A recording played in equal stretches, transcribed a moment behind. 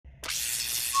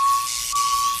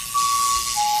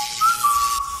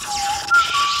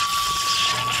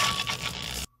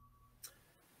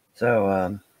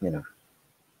So, you know.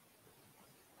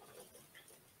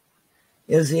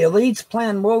 Is the elite's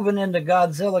plan woven into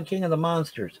Godzilla, King of the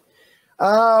Monsters?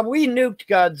 We nuked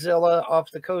Godzilla off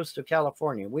the coast of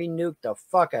California. We nuked the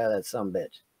fuck out of that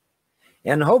sumbitch.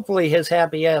 And hopefully his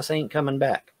happy ass ain't coming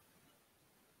back.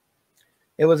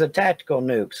 It was a tactical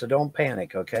nuke, so don't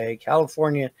panic, okay?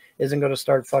 California isn't going to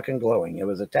start fucking glowing. It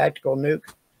was a tactical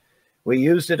nuke. We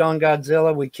used it on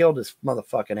Godzilla. We killed his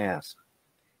motherfucking ass.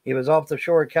 He was off the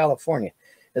shore of California.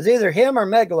 It's either him or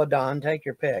Megalodon. Take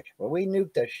your pick. Well, we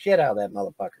nuked the shit out of that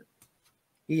motherfucker.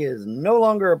 He is no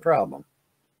longer a problem.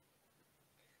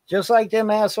 Just like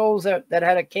them assholes that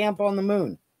had a camp on the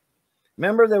moon.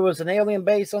 Remember, there was an alien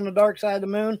base on the dark side of the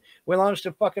moon? We launched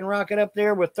a fucking rocket up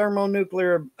there with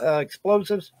thermonuclear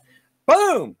explosives.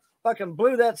 Boom! Fucking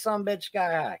blew that sumbitch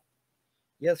sky high.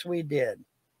 Yes, we did.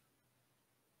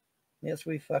 Yes,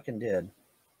 we fucking did.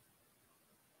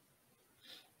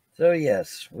 So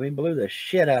yes, we blew the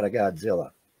shit out of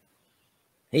Godzilla.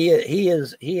 He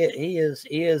is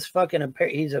fucking a pair.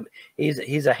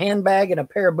 He's a handbag and a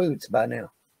pair of boots by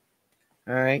now.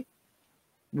 All right,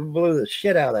 we blew the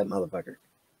shit out of that motherfucker.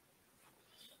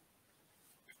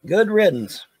 Good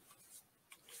riddance.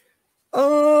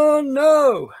 Oh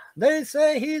no, they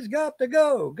say he's got to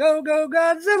go. Go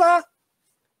Godzilla.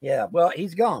 Yeah, well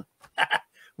he's gone.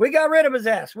 We got rid of his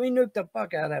ass. We nuked the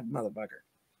fuck out of that motherfucker.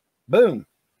 Boom.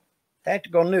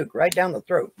 Tactical nuke right down the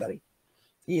throat, buddy.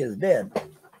 He is dead.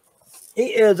 He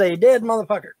is a dead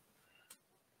motherfucker.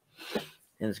 And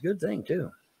it's a good thing,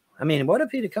 too. I mean, what if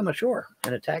he'd have come ashore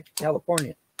and attacked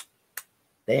California?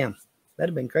 Damn. That'd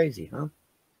have been crazy, huh?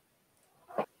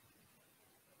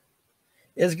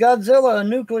 Is Godzilla a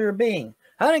nuclear being?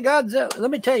 Honey, Godzilla,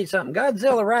 let me tell you something.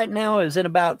 Godzilla right now is in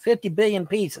about 50 billion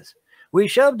pieces. We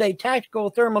shoved a tactical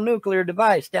thermonuclear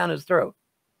device down his throat.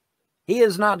 He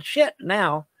is not shit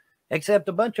now, except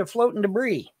a bunch of floating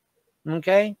debris.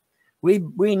 Okay? We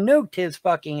nuked his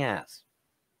fucking ass.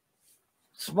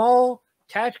 Small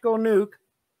tactical nuke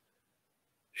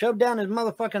shoved down his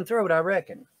motherfucking throat, I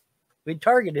reckon. We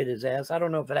targeted his ass. I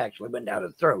don't know if it actually went down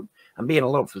his throat. I'm being a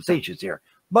little facetious here.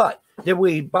 But did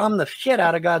we bomb the shit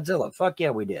out of Godzilla? Fuck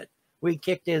yeah, we did. We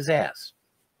kicked his ass.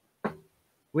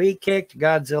 We kicked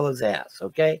Godzilla's ass,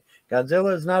 okay?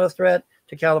 Godzilla is not a threat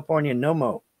to California no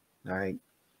more. All right.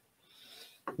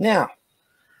 Now,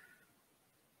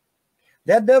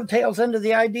 that dovetails into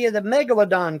the idea that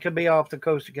Megalodon could be off the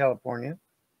coast of California.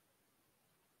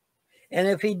 And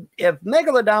if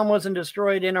Megalodon wasn't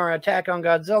destroyed in our attack on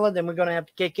Godzilla, then we're going to have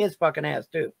to kick his fucking ass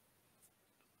too.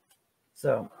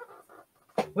 So,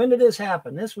 when did this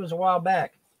happen? This was a while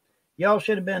back. Y'all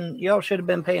should have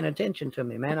been paying attention to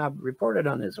me, man. I reported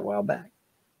on this a while back.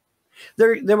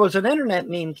 There was an internet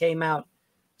meme came out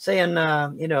saying,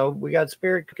 you know, we got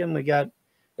Spirit Cooking, we got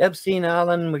Epstein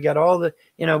Island, we got all the,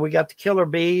 you know, we got the killer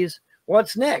bees.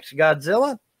 What's next?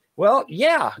 Godzilla? Well,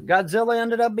 yeah, Godzilla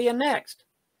ended up being next.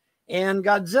 And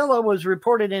Godzilla was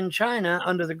reported in China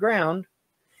under the ground.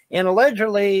 And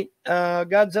allegedly,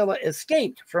 Godzilla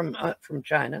escaped from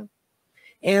China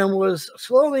and was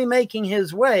slowly making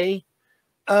his way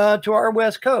to our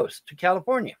west coast, to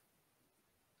California.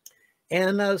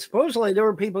 And supposedly there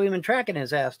were people even tracking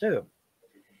his ass too.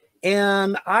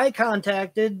 And I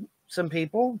contacted some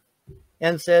people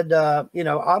and said, you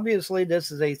know, obviously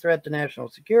this is a threat to national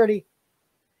security.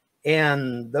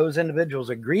 And those individuals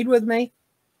agreed with me.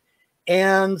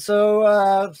 And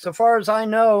so, so far as I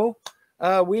know,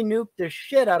 we nuked the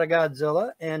shit out of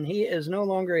Godzilla, and he is no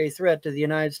longer a threat to the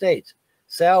United States.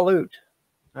 Salute.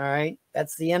 All right.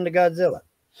 That's the end of Godzilla.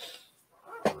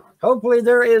 Hopefully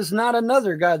there is not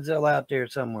another Godzilla out there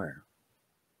somewhere.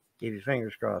 Keep your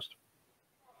fingers crossed.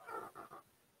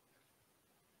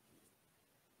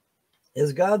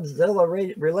 Is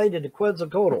Godzilla related to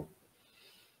Quetzalcoatl?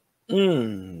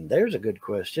 There's a good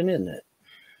question, isn't it?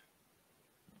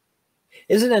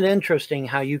 Isn't it interesting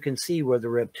how you can see where the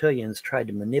reptilians tried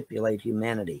to manipulate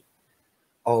humanity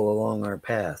all along our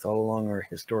path, all along our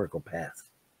historical path?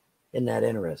 Isn't that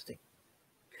interesting?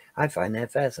 I find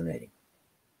that fascinating.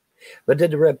 But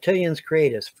did the reptilians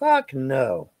create us? Fuck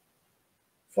no.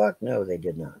 Fuck no, they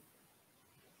did not.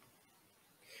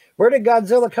 Where did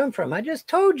Godzilla come from? I just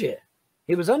told you.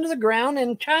 He was under the ground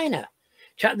in China.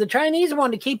 The Chinese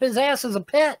wanted to keep his ass as a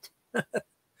pet.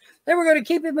 They were going to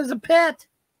keep him as a pet.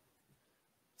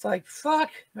 It's like, fuck,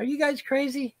 are you guys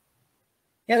crazy?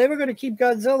 Yeah, they were going to keep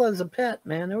Godzilla as a pet,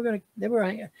 man. You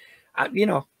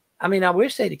know, I mean, I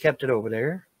wish they'd have kept it over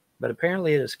there, but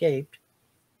apparently it escaped.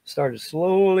 Started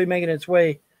slowly making its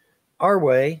way our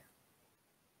way.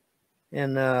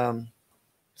 And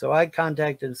so I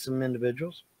contacted some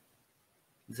individuals.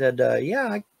 Said,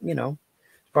 yeah, you know,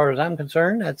 far as I'm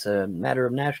concerned, that's a matter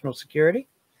of national security,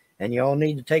 and you all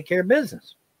need to take care of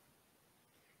business.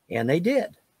 And they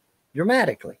did,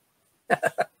 dramatically.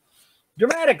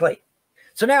 Dramatically.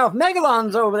 So now if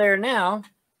Megalon's over there now,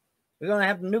 we're going to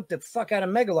have to nuke the fuck out of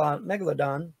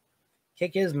Megalodon.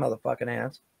 Kick his motherfucking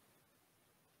ass.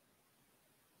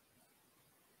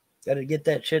 Got to get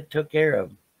that shit took care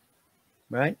of.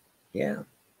 Right? Yeah,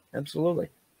 absolutely.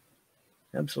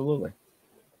 Absolutely.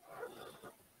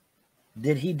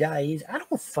 Did he die easy? I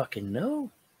don't fucking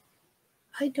know.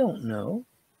 I don't know.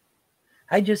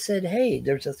 I just said, hey,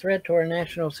 there's a threat to our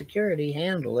national security.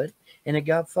 Handle it. And it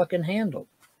got fucking handled.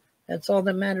 That's all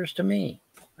that matters to me.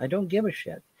 I don't give a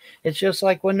shit. It's just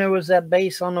like when there was that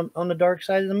base on the dark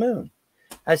side of the moon.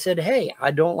 I said, hey,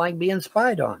 I don't like being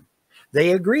spied on.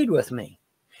 They agreed with me.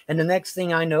 And the next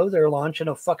thing I know, they're launching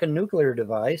a fucking nuclear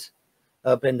device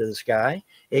up into the sky.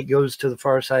 It goes to the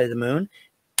far side of the moon.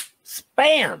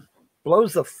 Spam!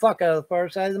 Blows the fuck out of the far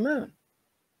side of the moon.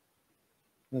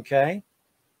 Okay?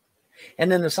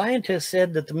 And then the scientists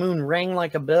said that the moon rang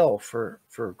like a bell for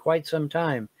quite some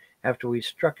time after we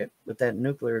struck it with that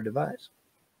nuclear device.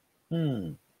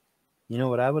 You know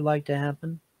what I would like to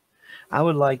happen? I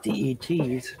would like the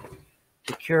ETs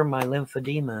to cure my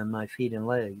lymphedema in my feet and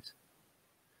legs.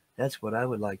 That's what I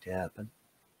would like to happen.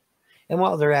 And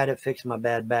while they're at it, fix my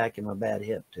bad back and my bad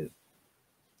hip too.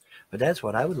 But that's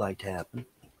what I would like to happen.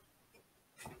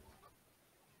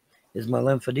 Is my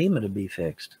lymphedema to be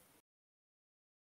fixed.